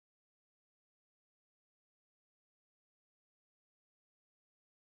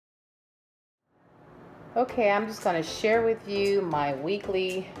Okay, I'm just going to share with you my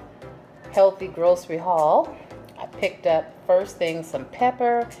weekly healthy grocery haul. I picked up first thing some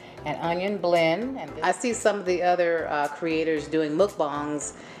pepper and onion blend. And I see some of the other creators doing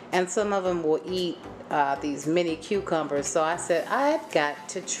mukbangs, and some of them will eat these mini cucumbers. So I said I've got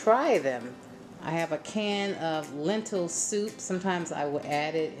to try them. I have a can of lentil soup. Sometimes I will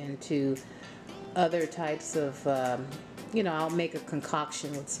add it into other types of, I'll make a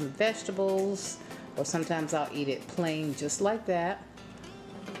concoction with some vegetables, or sometimes I'll eat it plain just like that.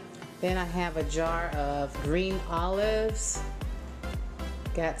 Then I have a jar of green olives.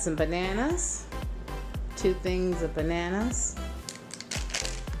 Got some bananas, 2 things of bananas.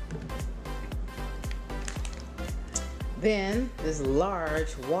 Then this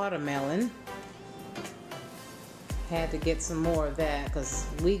large watermelon. Had to get some more of that because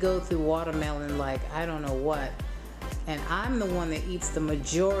we go through watermelon like I don't know what. And I'm the one that eats the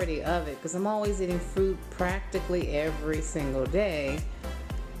majority of it because I'm always eating fruit practically every single day.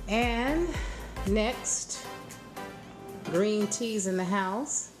 And next, green tea's in the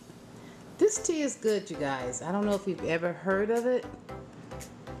house. This tea is good, you guys. I don't know if you've ever heard of it,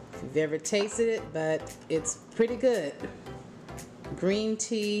 if you've ever tasted it, but it's pretty good. Green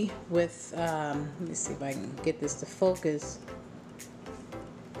tea with, let me see if I can get this to focus.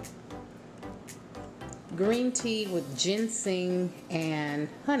 Green tea with ginseng and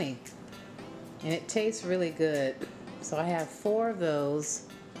honey, and it tastes really good. So I have 4 of those.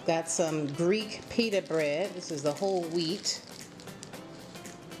 Got some Greek pita bread. This is the whole wheat.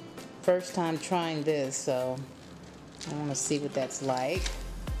 First time trying this, so I want to see what that's like.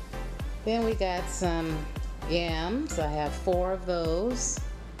 Then we got some yams. I have 4 of those.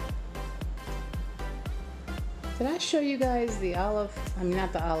 Did I show you guys the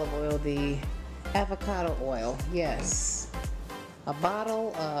not the olive oil, the avocado oil? Yes. A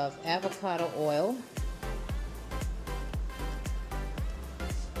bottle of avocado oil.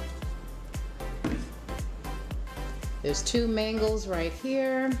 There's 2 mangoes right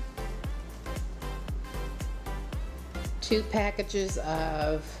here. 2 packages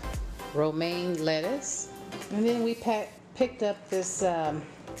of romaine lettuce. And then we picked up this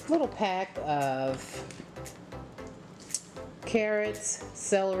little pack of carrots,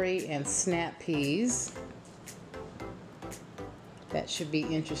 celery, and snap peas. That should be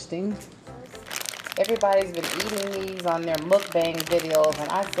interesting. Everybody's been eating these on their mukbang videos, and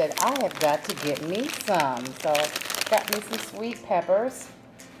I said I have got to get me some. So got me some sweet peppers,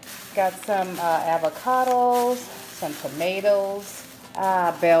 got some avocados, some tomatoes,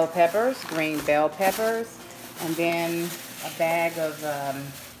 bell peppers, green bell peppers, and then a bag of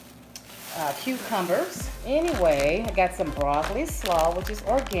cucumbers. Anyway, I got some broccoli slaw, which is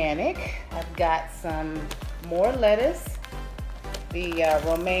organic. I've got some more lettuce, the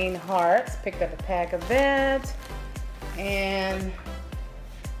romaine hearts, picked up a pack of that, and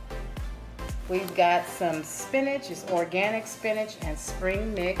we've got some spinach. It's organic spinach and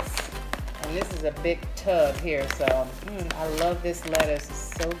spring mix, and this is a big tub here, so I love this lettuce.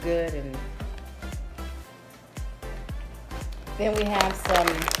 It's so good. And then we have some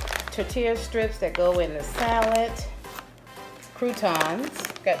tortilla strips that go in the salad, croutons.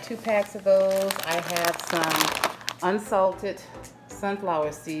 Got 2 packs of those. I have some unsalted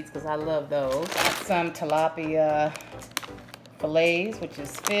sunflower seeds because I love those. Got some tilapia fillets, which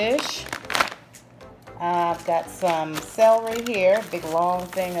is fish. I've got some celery here, big long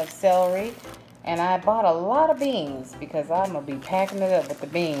thing of celery. And I bought a lot of beans because I'm going to be packing it up with the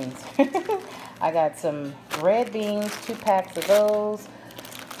beans. I got some red beans, 2 packs of those.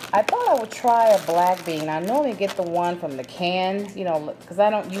 I thought I would try a black bean. I normally get the one from the can, because I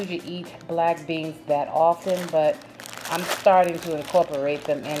don't usually eat black beans that often, but I'm starting to incorporate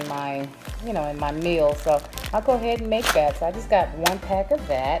them in my, in my meal. So I'll go ahead and make that. So I just got 1 pack of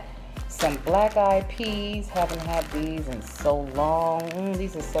that. Some black-eyed peas. Haven't had these in so long.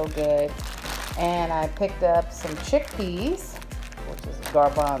 These are so good. And I picked up some chickpeas, which is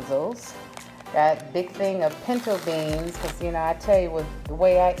garbanzos. Got a big thing of pinto beans, because I tell you, with the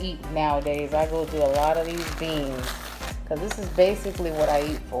way I eat nowadays, I go through a lot of these beans, because this is basically what I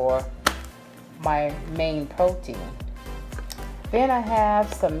eat for my main protein. Then I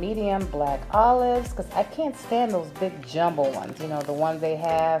have some medium black olives, because I can't stand those big jumbo ones, the ones they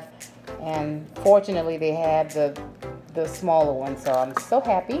have, and fortunately they have the smaller ones, so I'm so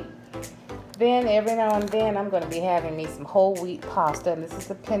happy. Then every now and then I'm going to be having me some whole wheat pasta, and this is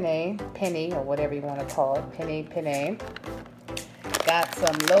the penne, or whatever you want to call it, penne. Got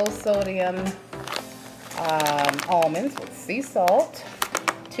some low sodium almonds with sea salt,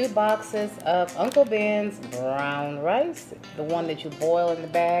 2 boxes of Uncle Ben's brown rice, the one that you boil in the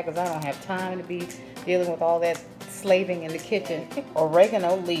bag, because I don't have time to be dealing with all that slaving in the kitchen.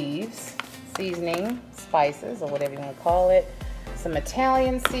 Oregano leaves, seasoning, spices, or whatever you want to call it. Some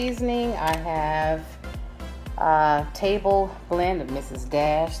Italian seasoning. I have a table blend of Mrs.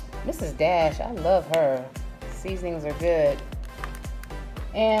 Dash. Mrs. Dash, I love her. Seasonings are good.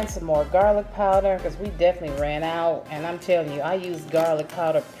 And some more garlic powder, because we definitely ran out. And I'm telling you, I use garlic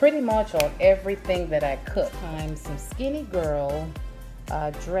powder pretty much on everything that I cook. Some Skinny Girl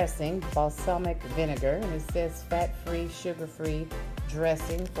dressing, balsamic vinegar, and it says fat-free, sugar-free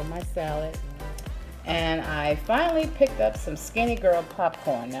dressing for my salad. And I finally picked up some Skinny Girl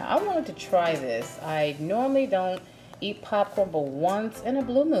popcorn. Now, I wanted to try this. I normally don't eat popcorn but once in a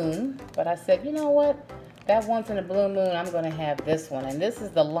blue moon, but I said, you know what? That once in a blue moon, I'm going to have this one. And this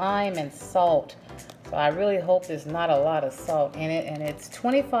is the lime and salt. So I really hope there's not a lot of salt in it. And it's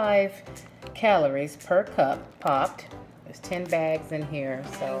 25 calories per cup popped. There's 10 bags in here.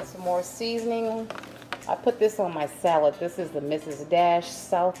 So some more seasoning. I put this on my salad. This is the Mrs. Dash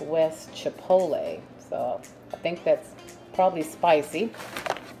Southwest Chipotle. So I think that's probably spicy.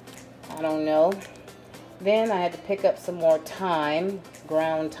 I don't know. Then I had to pick up some more thyme,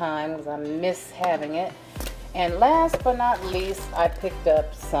 ground thyme, because I miss having it. And last but not least, I picked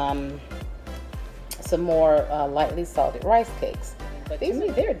up some more lightly salted rice cakes. But to me,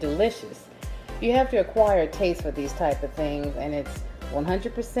 they're delicious. You have to acquire a taste for these type of things, and it's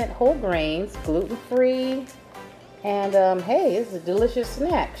 100% whole grains, gluten-free, and hey, it's a delicious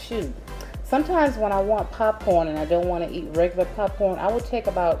snack. Shoot. Sometimes when I want popcorn and I don't want to eat regular popcorn, I will take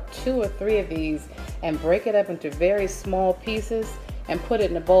about 2 or 3 of these and break it up into very small pieces and put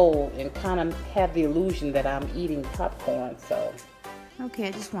it in a bowl and kind of have the illusion that I'm eating popcorn. So, okay,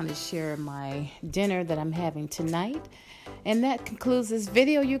 I just want to share my dinner that I'm having tonight. And that concludes this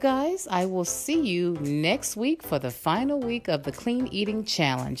video, you guys. I will see you next week for the final week of the Clean Eating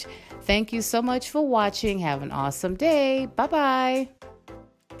Challenge. Thank you so much for watching. Have an awesome day. Bye-bye.